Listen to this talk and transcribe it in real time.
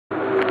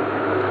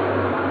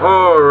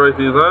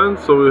Alrighty then,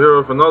 so we're here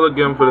with another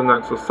game for the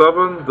Nexus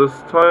 7. This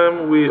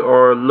time we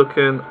are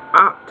looking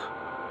at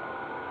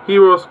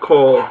Heroes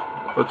Call,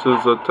 which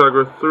is a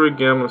Tegra 3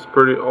 game. It's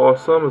pretty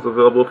awesome. It's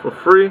available for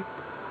free.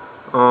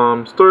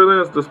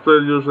 Storyline is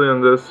displayed usually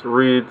in this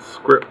read,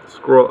 script,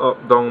 scroll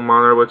up, down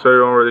manner, which I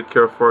don't really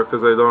care for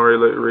because I don't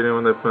really like reading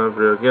when I play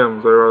video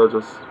games. I rather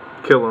just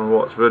kill and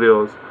watch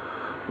videos.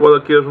 Well,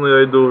 occasionally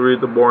I do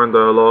read the boring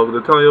dialogue.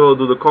 They tell you how to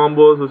do the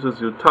combos, which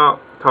is you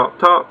tap, tap,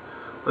 tap.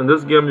 In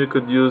this game you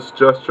could use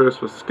gestures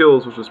for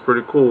skills, which is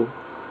pretty cool.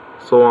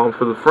 So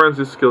for the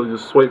frenzy skill, you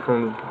swipe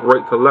from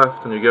right to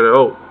left and you get it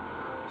out.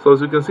 So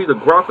as you can see, the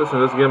graphics in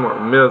this game are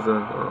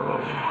amazing.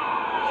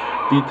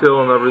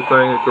 Detail and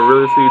everything. You can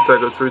really see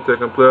Tegra 3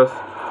 taking place.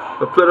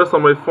 I play this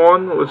on my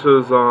phone, which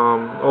is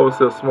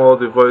obviously a small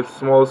device,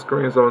 small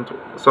screen,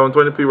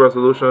 720p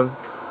resolution.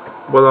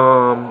 But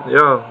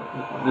yeah,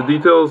 the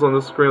details on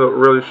this screen look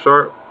really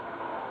sharp.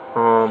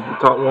 The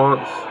top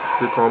once,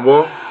 the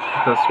combo.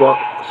 I can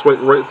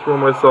swipe right through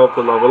myself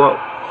to level up.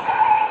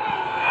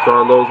 So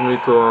it allows me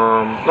to,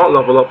 not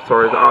level up,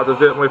 sorry, to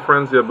activate my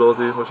frenzy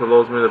ability, which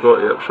allows me to go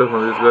ape shit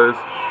on these guys.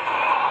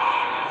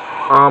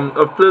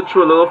 I've played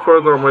through a little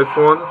further on my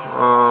phone.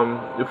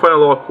 You find a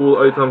lot of cool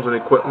items and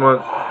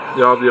equipment.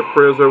 You have the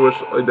appraiser, which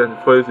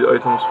identifies the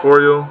items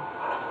for you.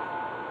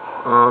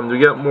 You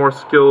get more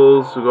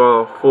skills. You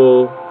got a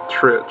full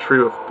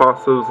tree with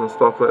passives and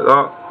stuff like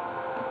that.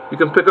 You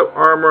can pick up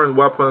armor and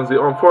weapons.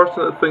 The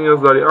unfortunate thing is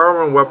that the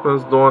armor and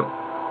weapons don't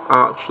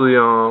actually,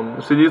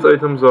 see, these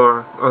items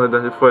are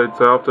unidentified,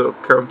 so I have to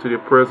come to the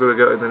appraiser to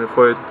get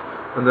identified,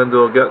 and then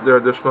they'll get their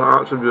additional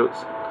attributes.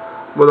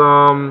 But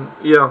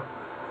yeah,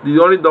 the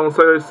only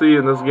downside I see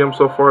in this game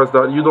so far is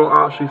that you don't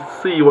actually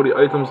see what the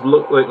items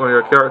look like on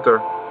your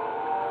character.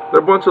 There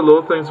are a bunch of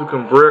little things you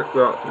can break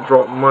that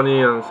drop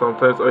money and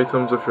sometimes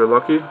items if you're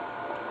lucky.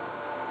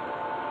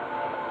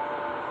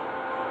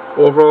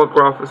 Overall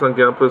graphics and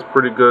gameplay is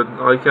pretty good.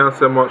 I can't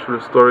say much for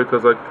the story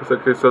because like I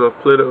said, I've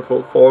played it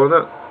without following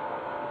it.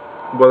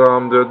 But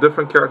there are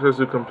different characters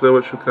you can play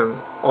which you can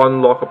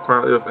unlock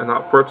apparently with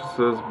in-app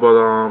purchases. But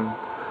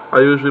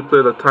I usually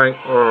play the tank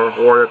or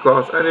warrior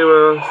class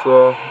anyway,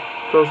 so it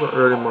doesn't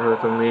really matter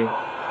to me.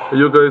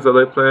 You guys that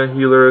like playing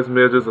healers,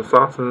 mages,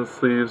 assassins,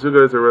 sleeves, you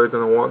guys are really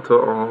gonna want to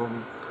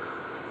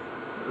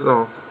you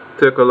know,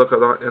 take a look at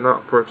that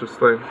in-app purchase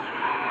thing.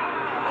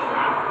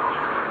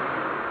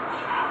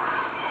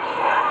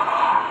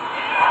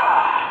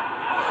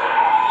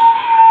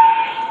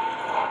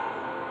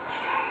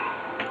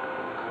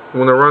 I'm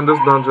gonna run this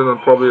dungeon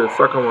and probably the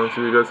second one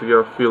so you guys can get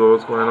a feel of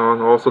what's going on.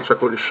 I'll also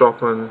check out the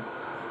shop and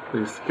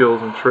the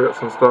skills and traits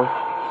and stuff.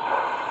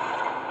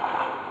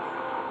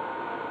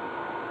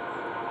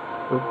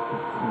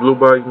 Blue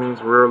bag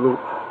means rare loot.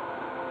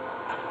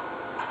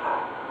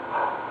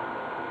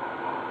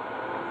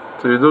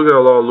 So you do get a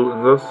lot of loot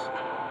in this,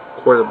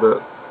 quite a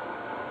bit.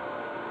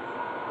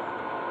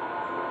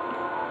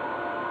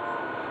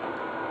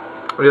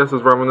 I guess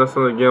it's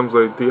reminiscent of games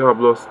like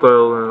Diablo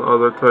style and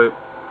other type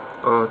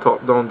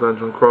top-down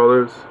dungeon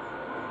crawlers.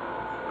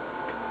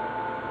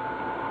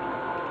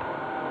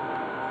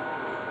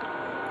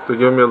 They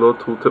give me a little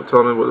tooltip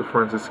telling me what the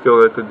frenzy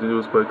skill I could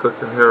use by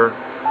clicking here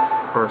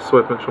or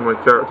swiping through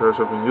my characters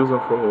I've been using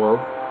for a while.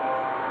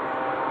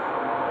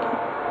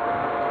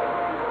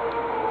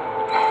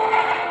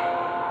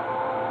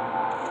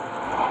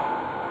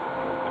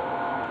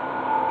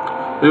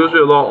 There's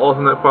usually a lot of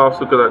alternate paths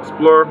you could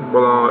explore,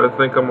 but I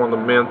think I'm on the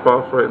main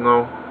path right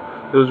now.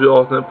 There's usually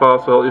alternate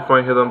paths to help you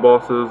find hidden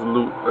bosses,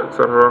 loot,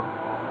 etc.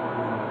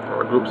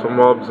 Or groups of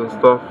mobs and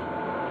stuff.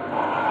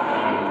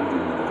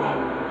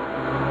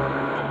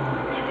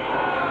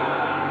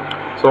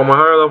 So on my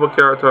higher level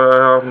character,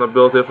 I have an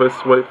ability, if I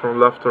swipe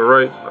from left to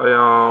right, I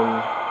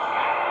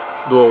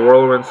do a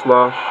whirlwind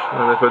slash,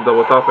 and if I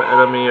double tap an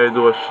enemy, I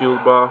do a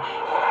shield bash.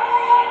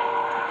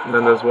 And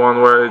then there's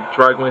one where I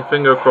drag my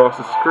finger across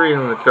the screen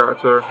and the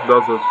character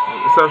does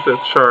essentially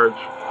a charge.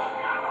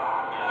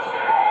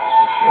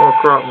 Oh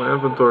crap, my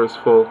inventory is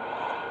full.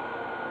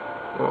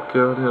 Okay,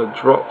 I need to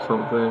drop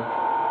something.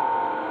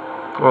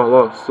 Oh, a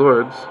lot of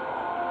swords.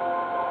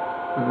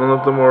 None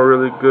of them are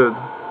really good. I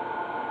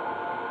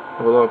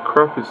have a lot of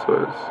crappy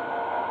swords.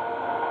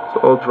 So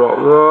I'll drop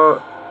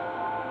that.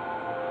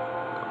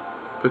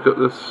 Pick up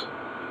this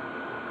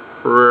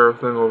rare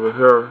thing over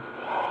here.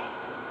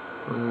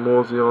 And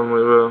mosey on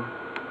my way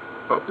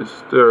up these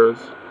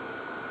stairs.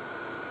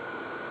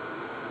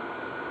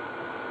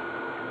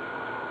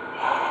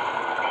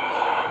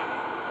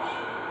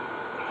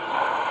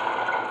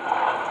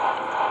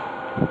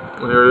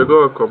 And here you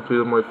go, I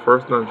completed my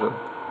first dungeon.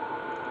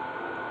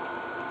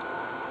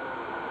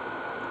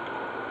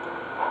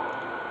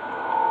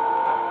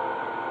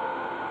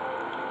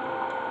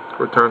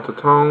 Return to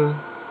town.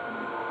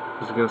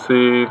 As you can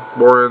see,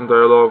 boring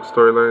dialogue,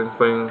 storyline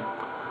thing.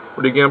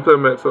 But the gameplay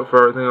makes up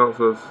for everything else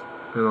is,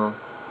 you know,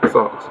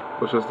 sucks.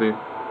 Which is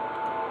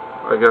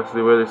I guess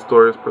the way the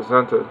story is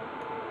presented.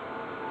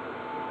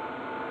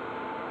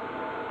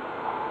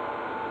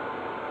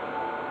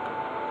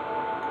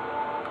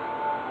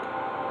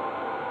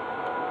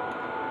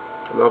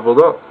 leveled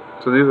up.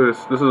 So this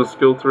is a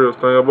skill 3 I was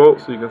talking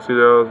about. So you can see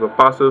there's a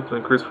passive to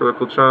increase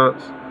critical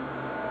chance.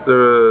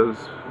 There is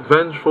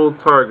vengeful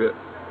target.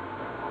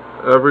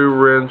 Every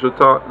range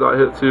attack that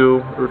hits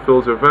you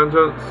refills your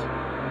vengeance.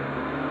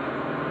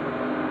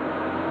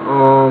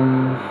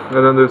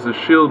 And then there's the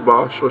shield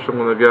bash, which I'm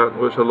gonna get,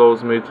 which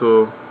allows me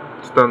to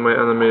stun my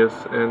enemies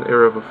in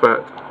area of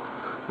effect.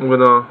 I'm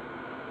gonna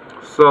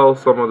sell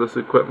some of this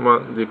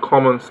equipment, the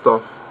common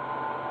stuff.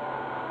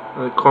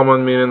 And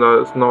common meaning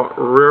that it's not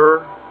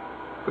rare,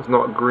 it's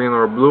not green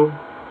or blue.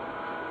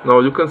 Now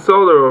you can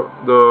sell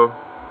the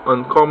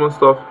uncommon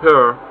stuff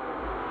here.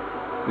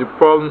 The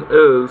problem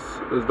is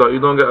that you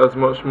don't get as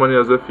much money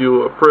as if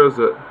you appraise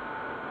it.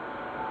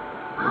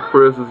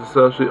 Appraise is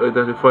essentially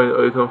identifying the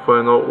item,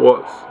 find out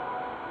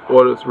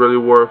what it's really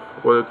worth,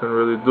 what it can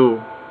really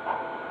do.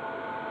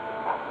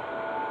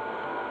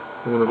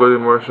 I'm gonna go to the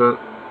merchant,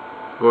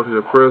 go to the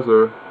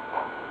appraiser.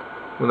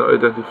 I'm gonna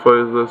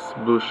identify this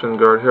blue shin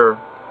guard here.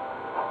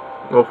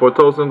 Now for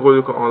 1,000 gold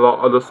you can unlock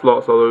other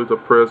slots that allow you to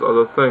appraise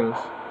other things.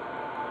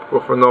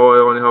 But for now I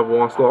only have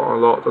one slot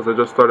unlocked as I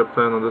just started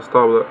playing on this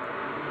tablet.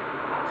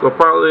 So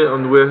apparently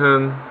I'm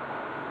waiting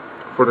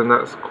for the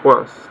next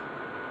quest.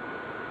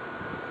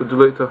 Would you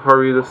like to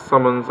hurry the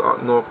summons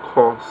at no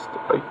cost?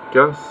 I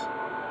guess.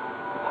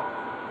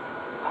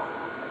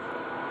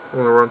 I'm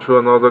gonna run through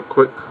another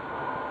quick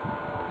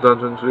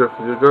dungeon here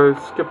for you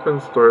guys. Skipping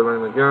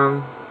storyline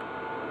again.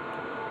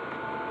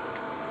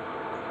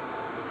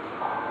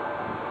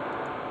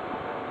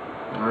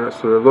 Alright,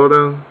 so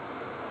reloading.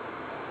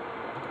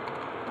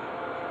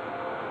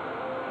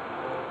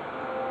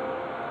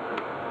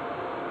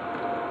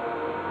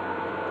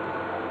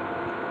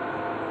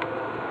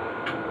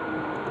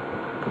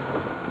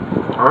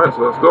 Alright,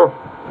 so let's go.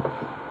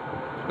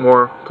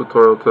 More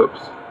tutorial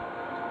tips.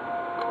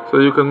 So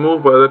you can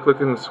move by either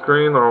clicking the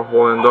screen or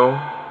holding down.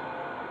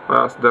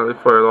 I accidentally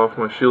fired off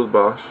my shield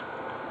bash.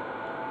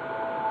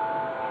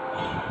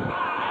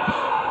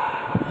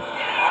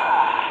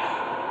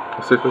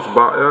 Let's see if it's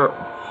back yet.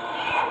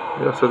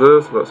 Yes it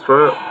is, let's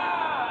try it.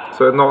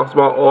 So it knocks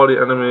back all the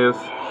enemies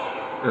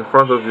in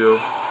front of you.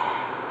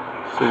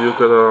 So you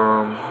could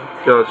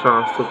get a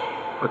chance to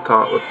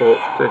attack without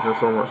taking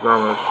so much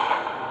damage.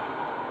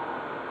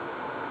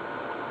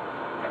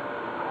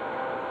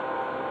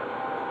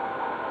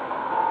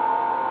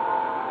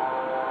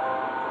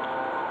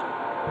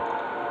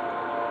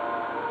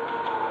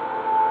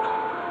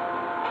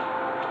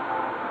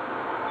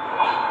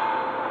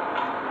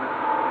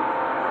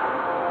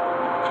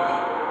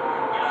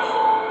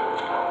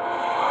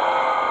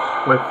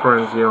 My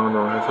friend's young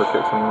though, I have to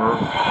kick someone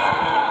else.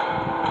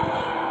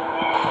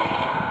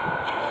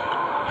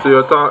 So you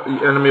attack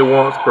the enemy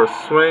once per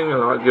swing,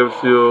 and that gives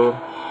you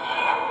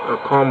a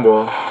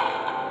combo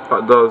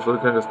that does, I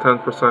think it's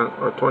 10%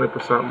 or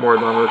 20% more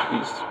damage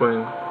each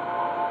swing.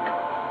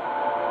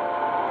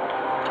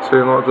 So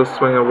you're not just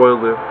swinging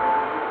wildly.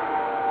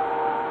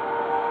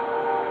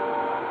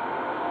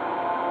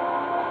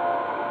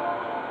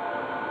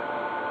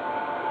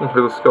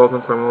 Okay, the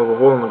skeleton climbing over a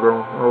hole in the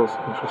ground. That was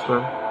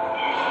interesting.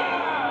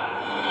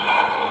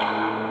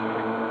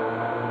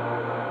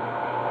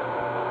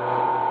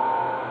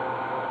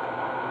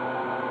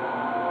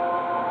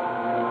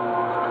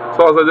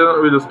 So as I didn't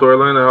read the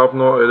storyline, I have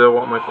no idea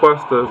what my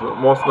quest is.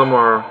 Most of them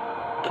are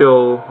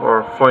kill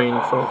or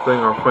find something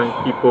or find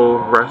people,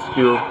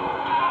 rescue.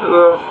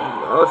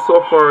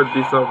 So far a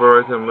decent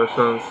variety of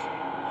missions.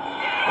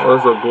 Oh,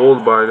 there's a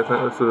gold bag. I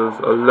think this is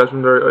a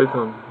legendary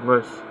item.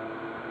 Nice.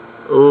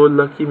 Oh,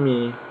 lucky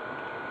me.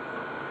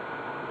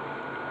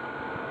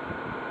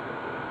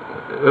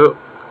 Yep.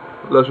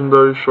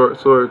 Legendary short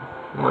sword.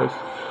 Nice.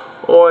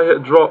 Oh, I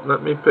hit drop.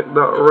 Let me pick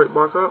that right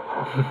back up.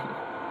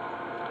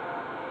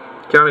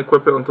 Can't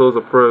equip it until it's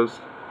appraised.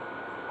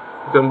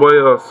 You can buy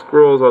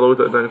scrolls allow you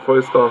to identify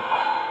stuff,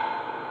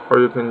 or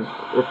you can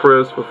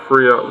appraise for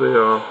free at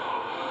the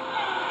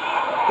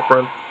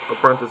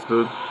apprentice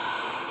dude.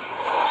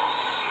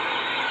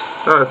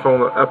 Yeah, I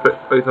found an epic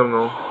item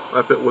now,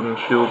 epic wooden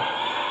shield.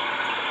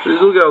 So you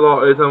do get a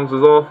lot of items.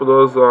 It's all for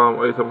those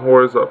item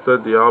whores that play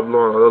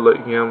Diablo and other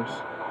light games.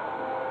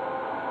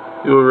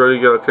 You will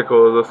really get a kick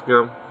out of this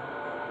game.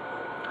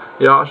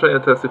 It actually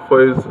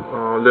intensifies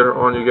later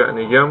on you get in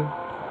the game.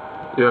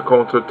 You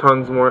encounter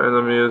tons more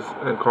enemies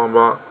in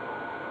combat.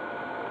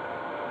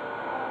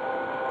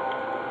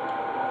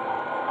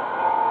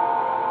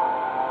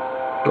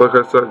 Like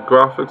I said,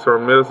 graphics are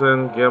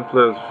amazing,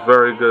 gameplay is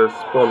very good, it's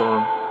spot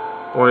on.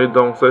 Only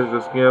downside to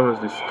this game is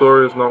the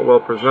story is not well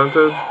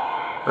presented.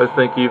 I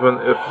think even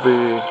if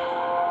the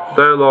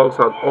dialogues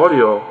had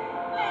audio,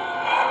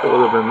 it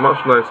would have been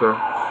much nicer.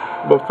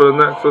 But for the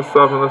Nexus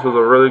 7, this is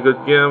a really good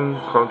game.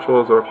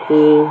 Controls are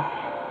cool.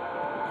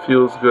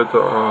 Feels good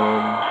to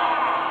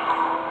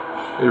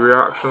the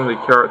reaction, the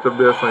character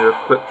based on your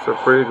clicks are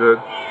pretty good.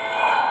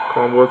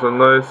 Combos are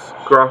nice.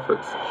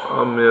 Graphics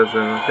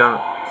amazing. I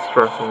can't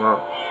stress on that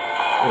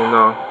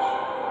enough.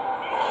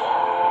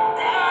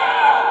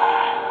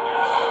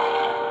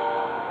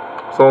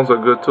 Sounds are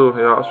good too.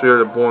 You actually hear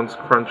the bones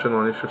crunching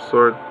on each your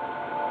sword.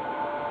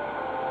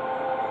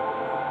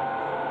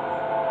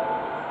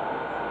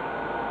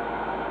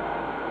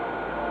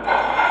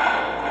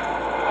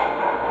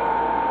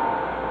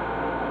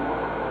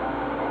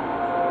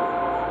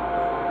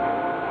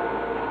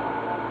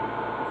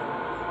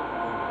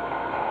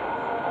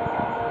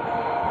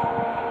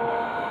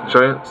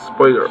 giant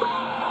spider.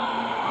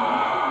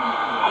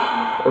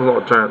 Oh,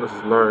 not giant, this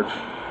is large.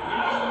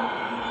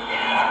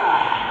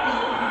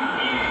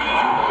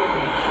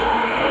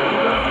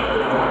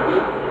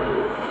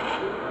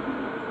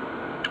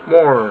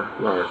 More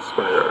large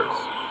spiders.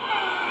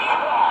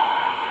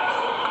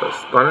 Let's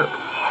stun it.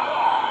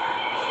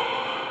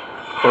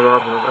 I don't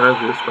have enough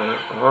energy to stun it.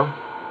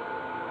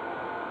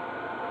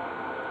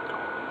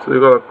 So you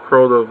got a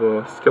crowd of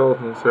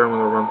skeletons here. I'm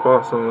gonna run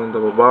past them and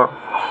double back,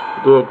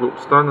 do a group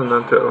stun, and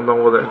then take them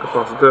down with the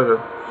incapacitated.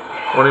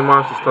 Only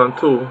managed to stun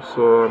 2,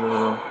 so I'm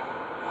gonna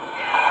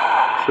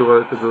see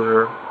what I can do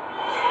here.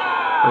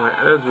 And my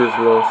energy is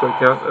low, so I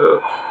can't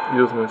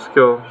use my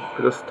skill.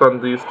 I just stun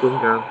these 2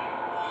 again.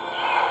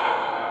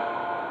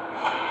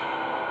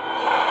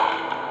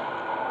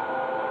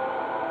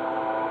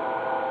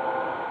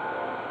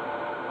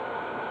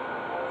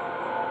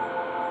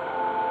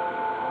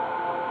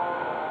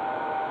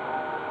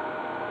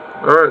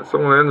 Alright, so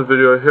I'm going to end the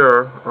video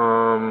here.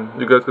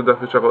 You guys could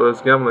definitely check out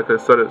this game. Like I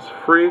said, it's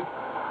free,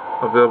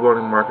 available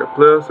on the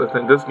marketplace. I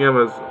think this game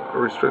is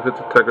restricted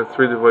to Tegra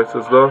 3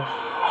 devices though.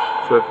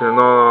 So if you're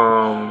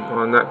not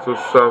on Nexus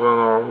 7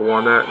 or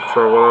 1X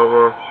or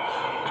whatever,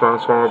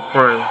 Transformer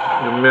Prime,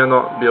 you may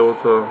not be able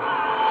to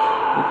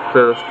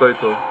play this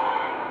title.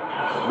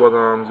 But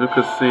as you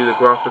can see, the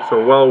graphics are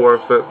well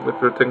worth it. If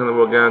you're thinking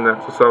about getting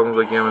Nexus 7 as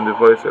a gaming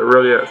device, it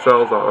really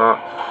excels at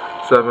that.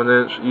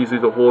 7-inch, easy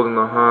to hold in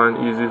the hand,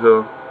 easy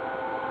to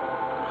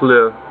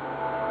play.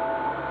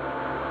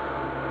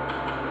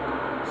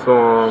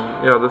 So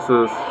yeah, this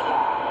is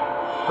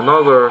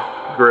another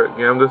great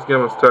game. This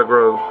game is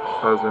Tegra,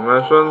 as we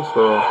mentioned.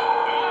 So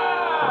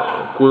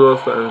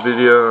kudos to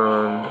Nvidia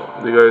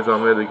and the guys that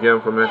made the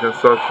game for making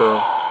such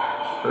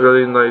a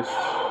really nice.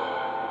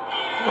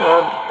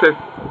 Take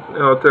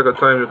a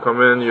time. You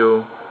come in,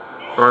 you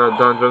run a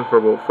dungeon for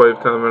about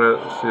 5-10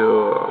 minutes.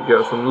 You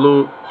get some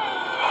loot.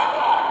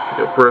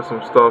 You purchase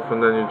some stuff,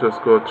 and then you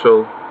just go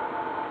chill.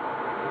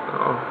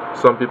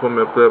 Some people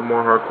may play it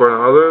more hardcore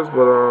than others,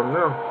 but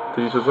yeah,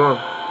 to each his own.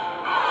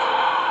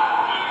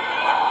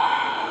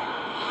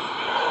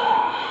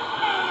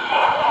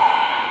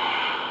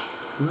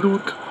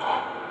 Loot.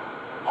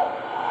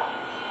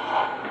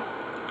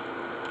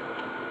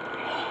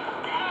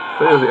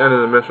 That is the end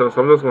of the mission,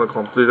 so I'm just going to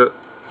complete it.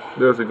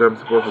 There's the guy I'm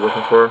supposed to be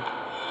looking for.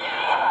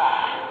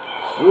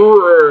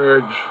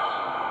 Rage!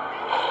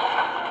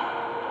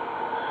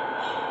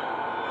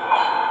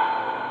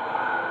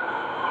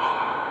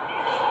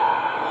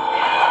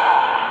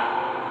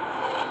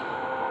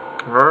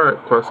 Alright,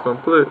 quest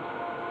complete.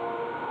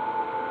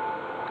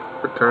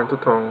 Return to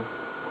town.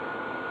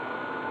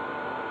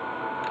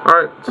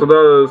 Alright, so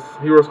that is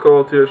Heroes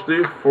Call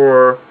THD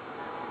for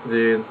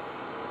the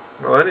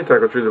any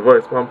Tegra 3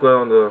 device, but I'm playing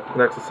on the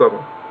Nexus 7.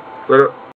 Later.